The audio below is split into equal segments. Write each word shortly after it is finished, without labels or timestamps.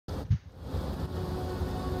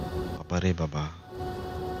अरे बाबा,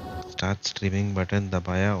 start streaming button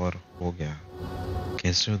दबाया और हो गया।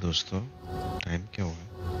 कैसे हो दोस्तों? टाइम क्या हुआ?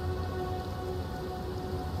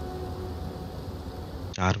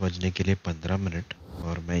 4 बजने के लिए 15 मिनट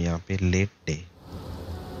और मैं यहाँ पे लेट डे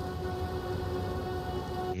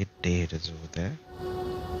जो होता है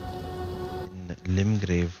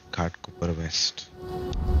लिमग्रेव घाटकोपर वेस्ट।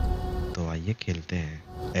 तो आइए खेलते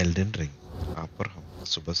हैं एल्डन रिंग, आप और हम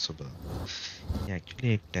सुबह सुबह। ये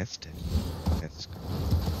एक्चुअली एक टेस्ट है। टेस्ट का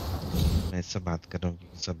मैं इससे बात कर रहा हूँ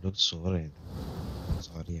क्योंकि सब लोग सो रहे थे।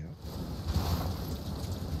 सॉरी यार।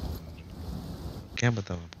 क्या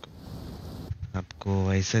बताऊँ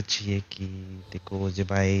आपको ऐसा चाहिए कि देखो जे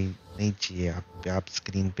भाई नहीं चाहिए। आप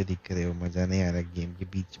स्क्रीन पे दिख रहे हो, मजा नहीं आ रहा, गेम के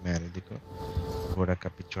बीच में आ रहे, देखो घोड़ा का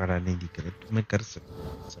पिछवाड़ा नहीं दिख रहा, तो मैं कर सकता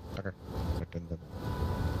हूँ सब बटन दबा।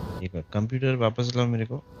 एक कंप्यूटर वापस लाओ मेरे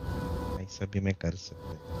को, ऐसा भी मैं कर सकता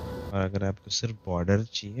हूँ। और अगर आपको सिर्फ बॉर्डर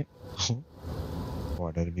चाहिए तो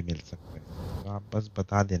बॉर्डर भी मिल सकता है। तो आप बस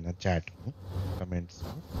बता देना चैट में, कमेंट्स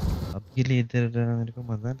में। अब के लिए इधर मेरे को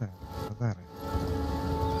मजा आ रहा है।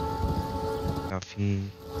 काफी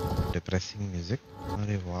डिप्रेसिंग म्यूजिक।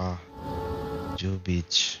 अरे वाह, जो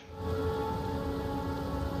बीच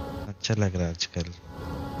अच्छा लग रहा है आजकल।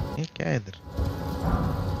 ये क्या है इधर?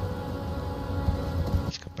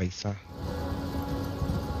 इसका पैसा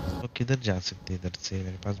तो किधर जा सकते हैं? इधर से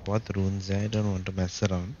मेरे पास बहुत रून्स है। I don't want to mess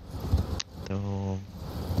around. तो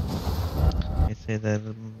ऐसे इधर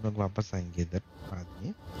लोग वापस आएंगे इधर बाद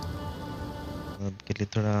में। अब के लिए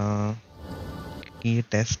थोड़ा, क्योंकि ये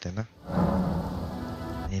टेस्ट है ना।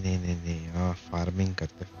 नहीं हाँ, फार्मिंग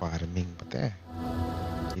करते, फार्मिंग पता है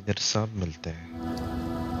इधर सब मिलते हैं।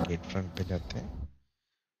 गेट फ्रंट पे जाते हैं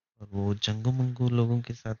और वो जंगू मंगू लोगों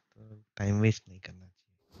के साथ टाइम वेस्ट नहीं करना चाहिए।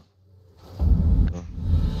 तो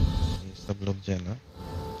ये सब लोग जो है ना,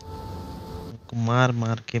 उनको मार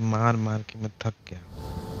मार के मैं थक गया।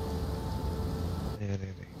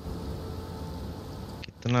 अरे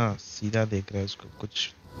कितना सीधा देख रहा है, उसको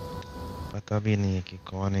कुछ पता भी नहीं है कि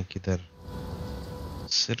कौन है किधर।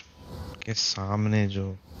 सिर्फ के सामने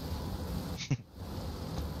जो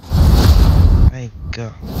आय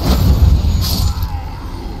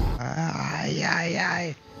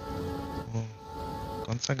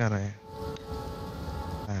कौन सा गाना है?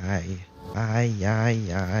 आई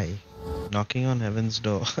knocking on heaven's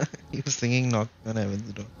door. He was singing knocking on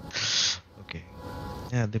heaven's door. Okay.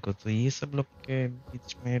 यार देखो, तो ये सब लोग के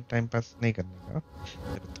बीच में टाइम पास नहीं करने का,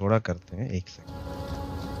 फिर थोड़ा करते हैं। एक सेकंड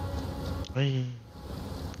भाई,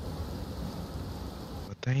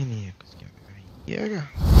 पता ही नहीं है कुछ क्या ये आ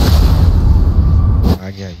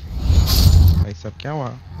गया भाई सब। क्या हुआ?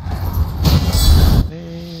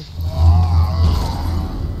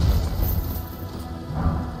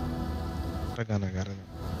 गाना गा रहा था।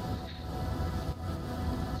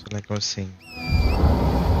 So like I was saying,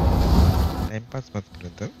 time pass मत करो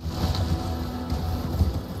तब।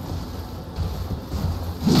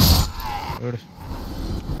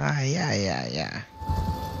 या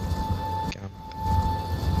क्या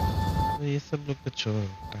तो ये सब लोग तो छोड़ो,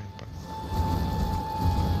 टाइम पास।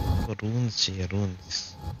 तो रून्स चाहिए,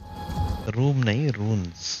 रून्स। रूम नहीं,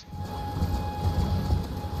 रून्स।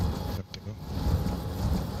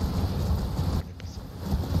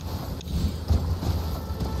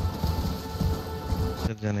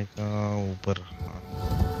 जाने का ऊपर।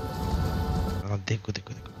 हाँ देखो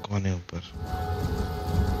कौन है ऊपर।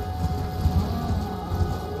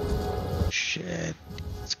 Shit,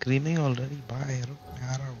 screaming already. बाय, रुक मैं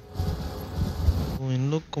आ रहा हूँ। तो इन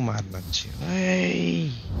लोग को मारना चाहिए।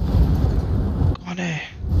 कौन है?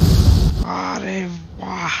 अरे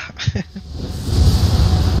वाह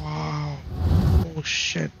वाह, ओह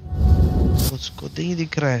शिट, उसको नहीं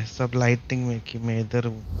दिख रहा है सब लाइटिंग में कि मैं इधर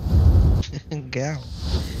गया हूँ।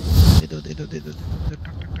 दे दो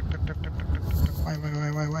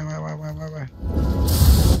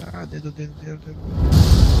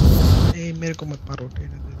मेरे को मत मारो। दे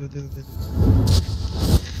दो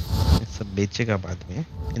सब बेचेगा बाद में।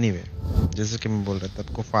 एनीवे, जैसे कि मैं बोल रहा था,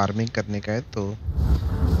 आपको फार्मिंग करने का है तो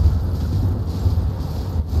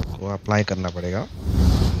आपको अप्लाई करना पड़ेगा।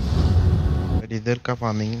 बट इधर का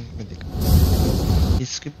फार्मिंग में देखा,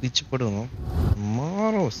 इसके पीछे पड़ो ना,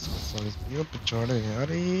 मारो पिछाड़े।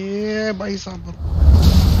 अरे भाई साहब,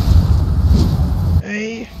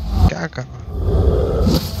 क्या कर रहा?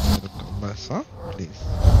 बस हाँ प्लीज,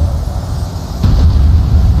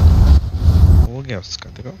 हो गया उसका।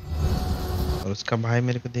 देखो, और उसका भाई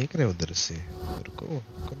मेरे को देख रहे उधर से। रुको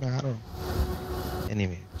मैं आ रहा हूँ।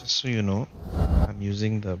 Anyway, just so you know, I am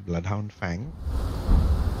using the bloodhound Fang.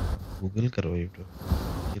 Google करो, you to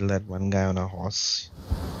kill that one guy on a horse.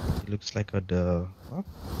 He looks like a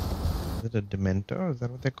Is it a Dementor? Is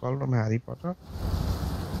that what they call from Harry Potter?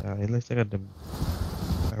 It looks like a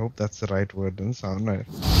I hope that's the right word. Doesn't sound right.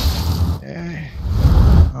 Yeah.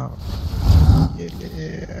 Oh.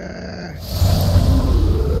 Yeah.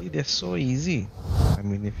 See, they're so easy. I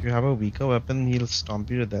mean, if you have a weaker weapon, he'll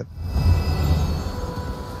stomp you to death.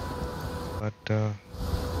 But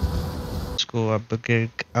उसको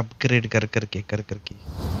upgrade कर करके.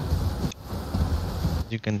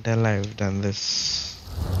 You can tell I've done this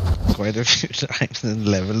quite a few times and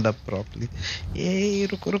leveled up properly. Hey,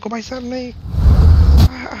 रुको भाई साहब नहीं.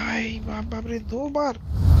 आई बाप रे 2 बार.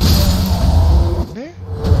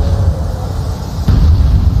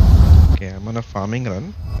 Okay, I'm on a farming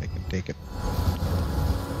run. I can take it.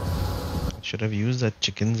 I should have used that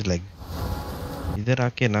chicken's leg. इधर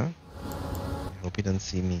आके ना. I hope he doesn't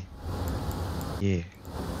see me. Yeah.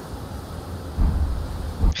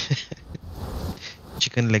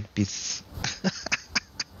 Chicken leg piece.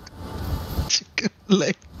 Chicken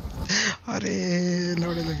leg. अरे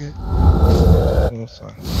लौड़े लगे. Oh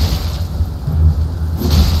sorry.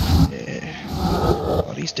 Yeah.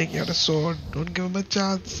 Or he's taking out a sword. Don't give him a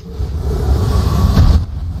chance.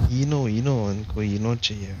 Eno, इनको Eno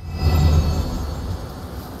चाहिए.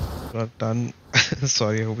 Got done.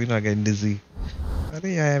 Sorry, I hope you're not getting dizzy.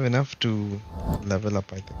 अरे I have enough to level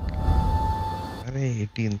up, I think. अरे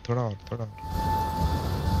 18, थोड़ा और.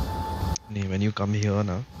 When you come here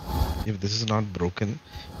now, if this is not broken,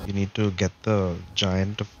 you need to get the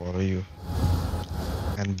giant to follow you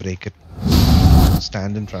and break it.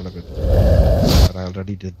 Stand in front of it. But I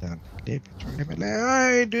already did that.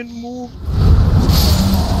 I didn't move.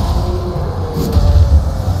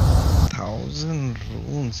 1,000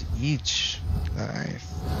 runes each. Nice.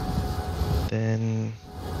 Then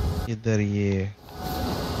इधर ये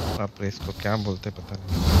बाप रे इसको क्या बोलते पता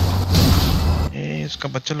नहीं. इसका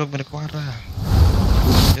बच्चा लोग मेरे को मार रहा है.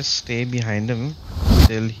 Just stay behind him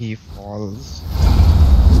till he falls.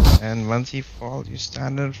 And once he falls, you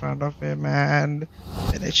stand in front of him and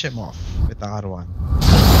finish him off with R1.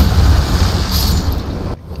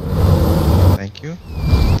 Thank you.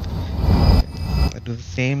 I do the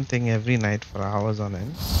same thing every night for hours on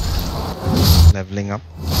end. Leveling up.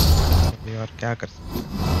 अभी और क्या कर सकते हैं?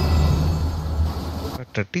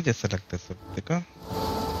 टट्टी जैसा लगता है सब. देखो.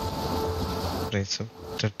 अरे सब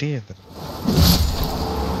टट्टी है इधर.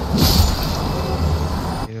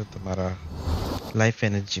 ये तुम्हारा life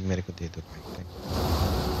energy मेरे को दे दो भाई.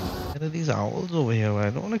 There are these owls over here. I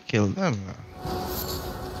don't want to kill them.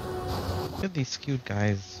 Look at these cute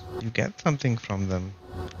guys. You get something from them.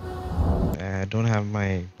 I don't have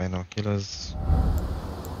my binoculars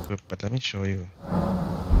equipped, but let me show you.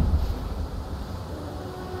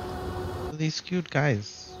 Look at these cute guys.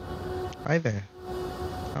 Hi there.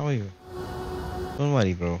 How are you? Don't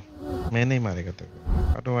worry, bro. मैं नहीं मारेगा तेरे को.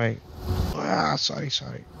 How do I? Ah, sorry.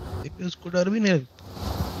 उसको डर भी नहीं.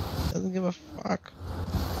 Doesn't give a fuck.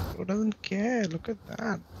 Who doesn't care? Look at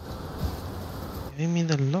that. Giving me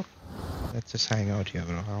the look. Let's just hang out here,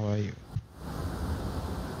 bro. How are you?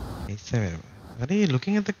 Are you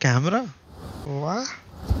looking at the camera? What?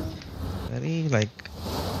 Very like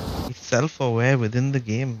he's self-aware within the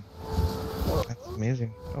game. That's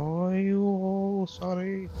amazing. Oh,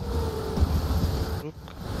 sorry. Look.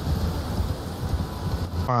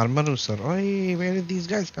 Farmer, sir. Oi, where did these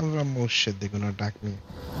guys come from? Oh shit, they're gonna attack me.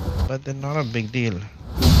 But they're not a big deal.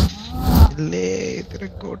 ले तेरे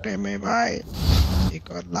कोटे में भाई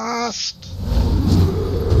एक और last.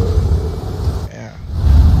 Yeah.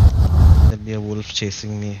 There'll be a wolf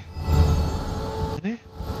chasing me.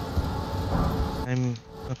 I'm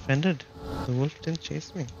offended. The wolf didn't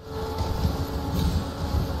chase me.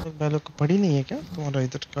 तो बैलों को पड़ी नहीं है क्या? तुम्हारा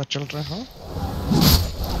इधर क्या चल रहा है?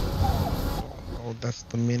 Oh, that's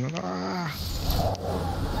the main one. Ah.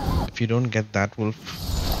 If you don't get that wolf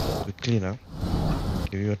quickly now, it'll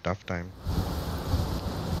give you a tough time.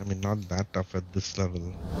 I mean, not that tough at this level.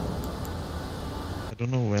 I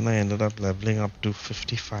don't know when I ended up leveling up to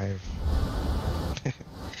 55.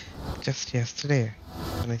 Just yesterday.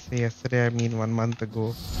 When I say yesterday, I mean 1 month ago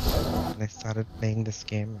when I started playing this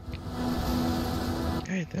game.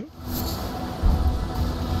 Okay, then.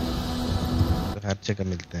 तो हर जगह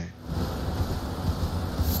मिलते हैं.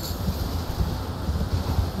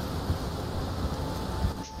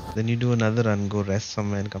 Then you do another run, go rest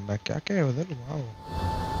somewhere and come back. क्या है उधर? Wow.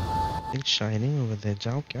 It's shining over there.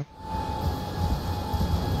 जाओ क्या?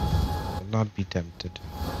 Will not be tempted.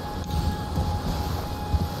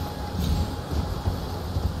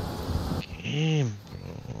 Game,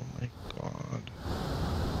 bro. Oh my god.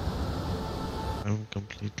 I'm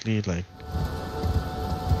completely like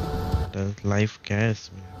does life scares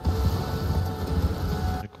me.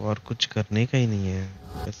 मेरे को और कुछ करने का ही नहीं है.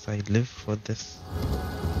 Yes, I live for this.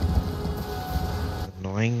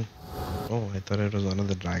 Annoying. Oh, I thought it was one of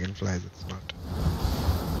the dragonflies. It's not.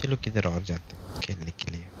 चलो किधर और जाते हैं खेलने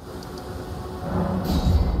के लिए.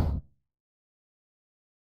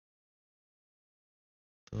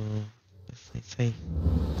 तो बस ऐसा ही.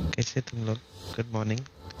 कैसे तुम लोग? Good morning.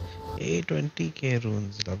 820k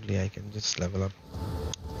runes. Lovely. I can just level up.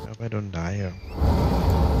 I hope I don't die here.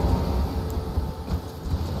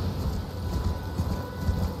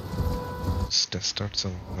 Just test out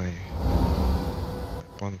some of my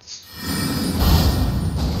weapons.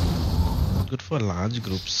 Good for large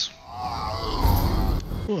groups.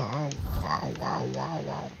 Wow, wow, wow, wow,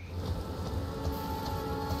 wow.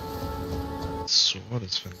 Sword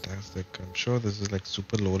is fantastic. I'm sure this is like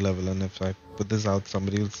super low level, and if I put this out,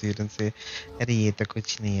 somebody will see it and say, "अरे ये तो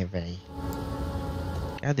कुछ नहीं है भाई."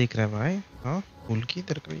 क्या देख रहा है भाई? हाँ, फूल की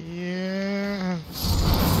तरह ये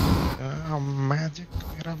मैजिक,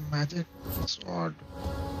 मेरा मैजिक स्वॉर्ड,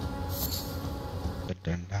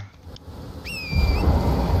 डंडा.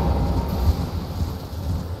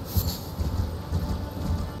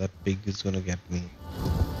 That pig is gonna get me.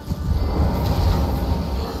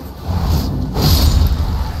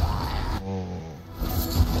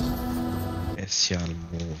 Special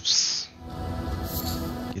moves.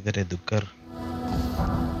 किधर है दुक्कर?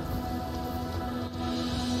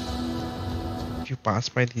 If you pass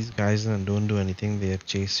by these guys and don't do anything, they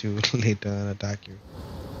chase you later and attack you.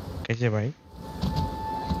 कैसे भाई?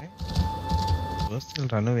 First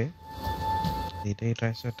they'll run away. Later he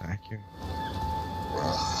tries to attack you.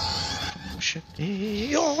 Oh shit!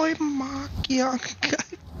 Oh माँ की आँख!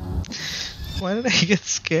 Why did I get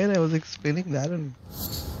scared? I was explaining that and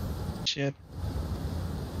shit.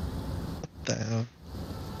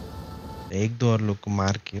 एक दो और लोग को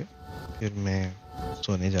मार के फिर मैं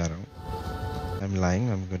सोने जा रहा हूँ. I'm lying.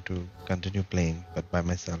 I'm going to continue playing, but by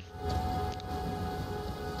myself.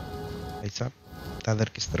 भाई साहब, दादर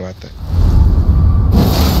किस तरह आता है?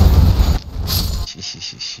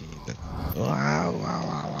 Wow, wow,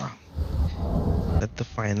 wow, wow. Let the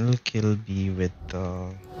final kill be with.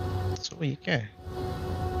 So ये क्या है?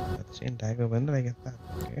 Chain dagger. When did I get that?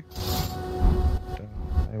 Okay.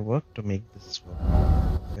 I worked to make this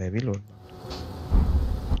heavy load.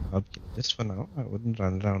 Okay, just for now, I wouldn't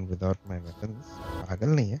run around without my weapons. पागल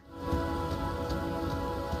नहीं है.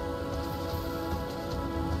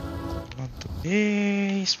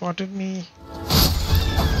 Hey, he spotted me.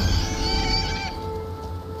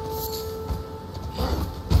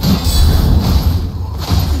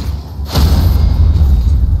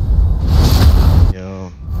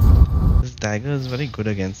 Yo, this dagger is very good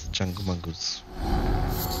against Changumangus.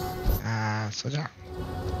 सो जा.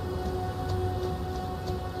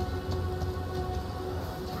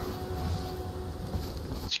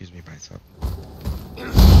 Excuse me भाई साहब.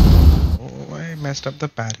 Oh, I messed up the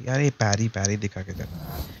parry. अरे parry दिखा के जा.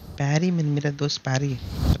 Parry मेरा दोस्त parry.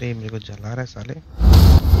 अरे मेरे को जला रहा है साले.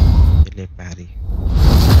 ये parry.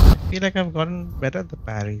 I feel like I've gotten better at the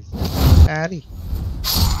parries. Parry.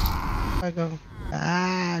 I go.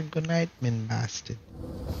 Good night, min bastard.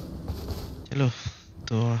 चलो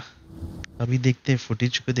तो अभी देखते हैं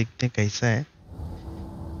फुटेज को, देखते हैं कैसा है.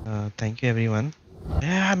 Thank you everyone.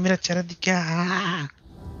 मेरा चेहरा दिख गया.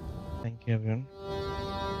 Thank you everyone.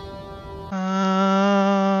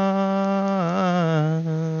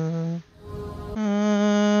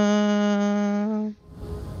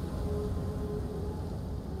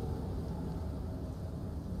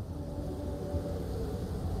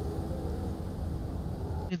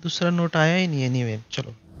 ये दूसरा नोट आया ही नहीं. एनीवे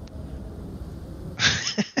चलो.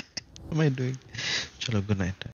 What am I doing? चलो गुड नाइट.